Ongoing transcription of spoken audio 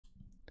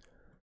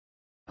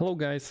Hello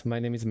guys, my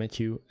name is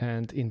Matthew,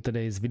 and in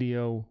today's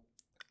video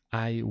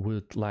I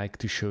would like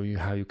to show you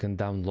how you can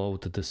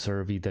download the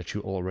survey that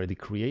you already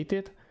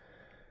created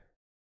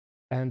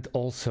and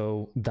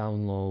also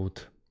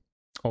download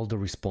all the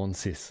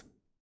responses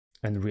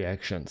and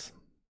reactions.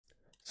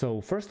 So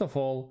first of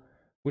all,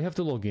 we have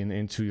to log in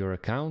into your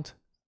account.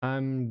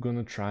 I'm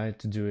gonna try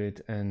to do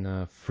it in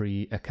a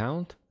free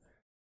account,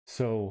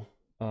 so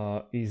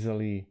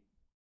easily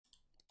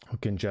you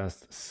can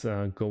just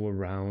go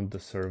around the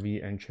survey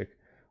and check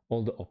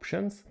all the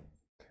options.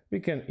 We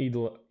can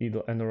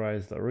either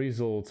analyze the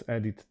results,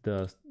 edit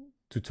the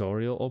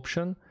tutorial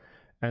option,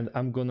 and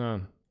I'm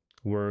gonna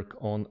work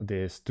on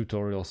this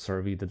tutorial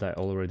survey that I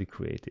already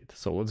created.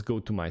 So let's go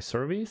to my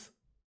surveys,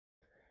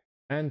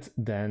 and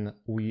then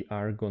we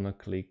are gonna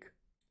click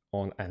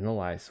on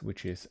analyze,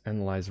 which is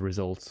analyze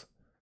results.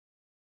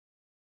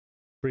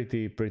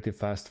 Pretty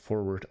fast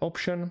forward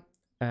option.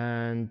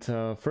 And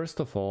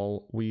first of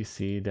all, we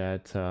see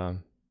that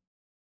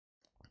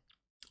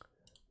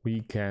we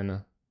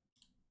can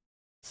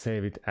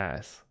save it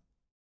as,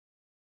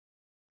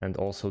 and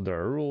also there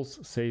are rules: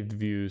 saved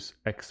views,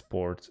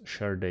 exports,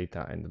 share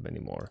data, and many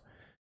more.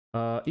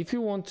 If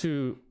you want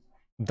to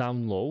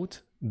download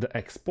the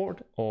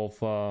export of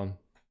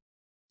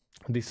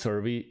this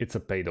survey, it's a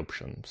paid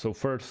option. So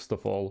first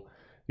of all,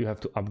 you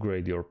have to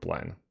upgrade your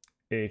plan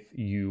if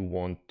you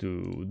want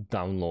to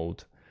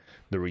download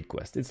the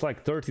request. It's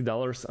like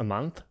 $30 a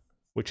month,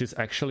 which is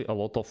actually a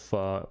lot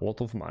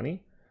of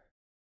money.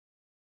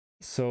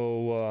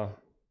 So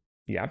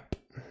yep,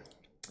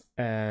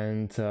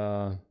 and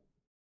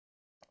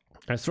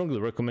I strongly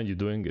recommend you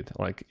doing it.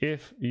 Like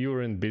if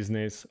you're in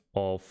business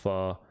of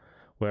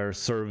where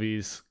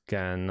surveys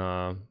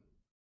can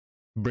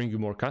bring you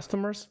more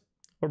customers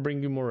or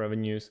bring you more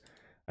revenues,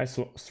 I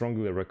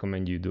strongly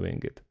recommend you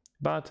doing it.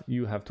 But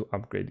you have to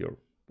upgrade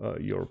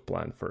your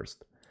plan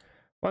first.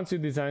 Once you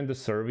design the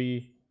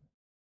survey,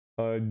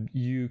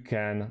 you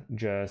can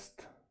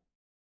just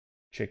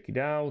check it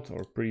out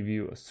or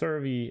preview a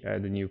survey,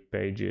 add new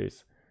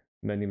pages,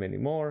 many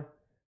more,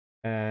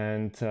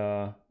 and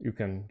you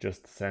can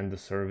just send the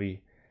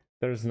survey.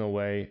 There's no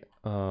way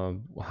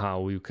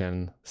how you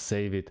can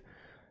save it.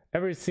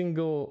 Every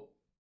single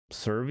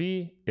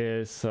survey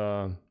is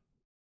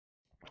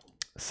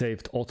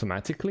saved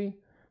automatically.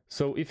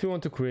 So if you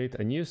want to create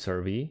a new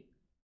survey,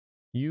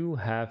 you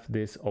have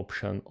this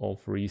option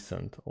of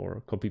resend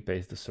or copy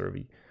paste the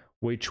survey,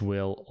 which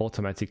will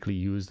automatically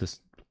use the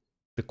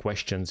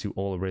questions you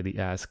already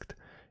asked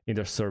in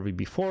the survey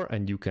before,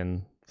 and you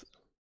can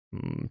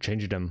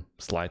change them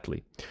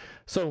slightly.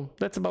 So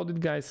that's about it,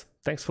 guys.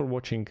 Thanks for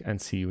watching and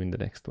see you in the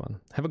next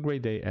one. Have a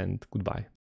great day and goodbye.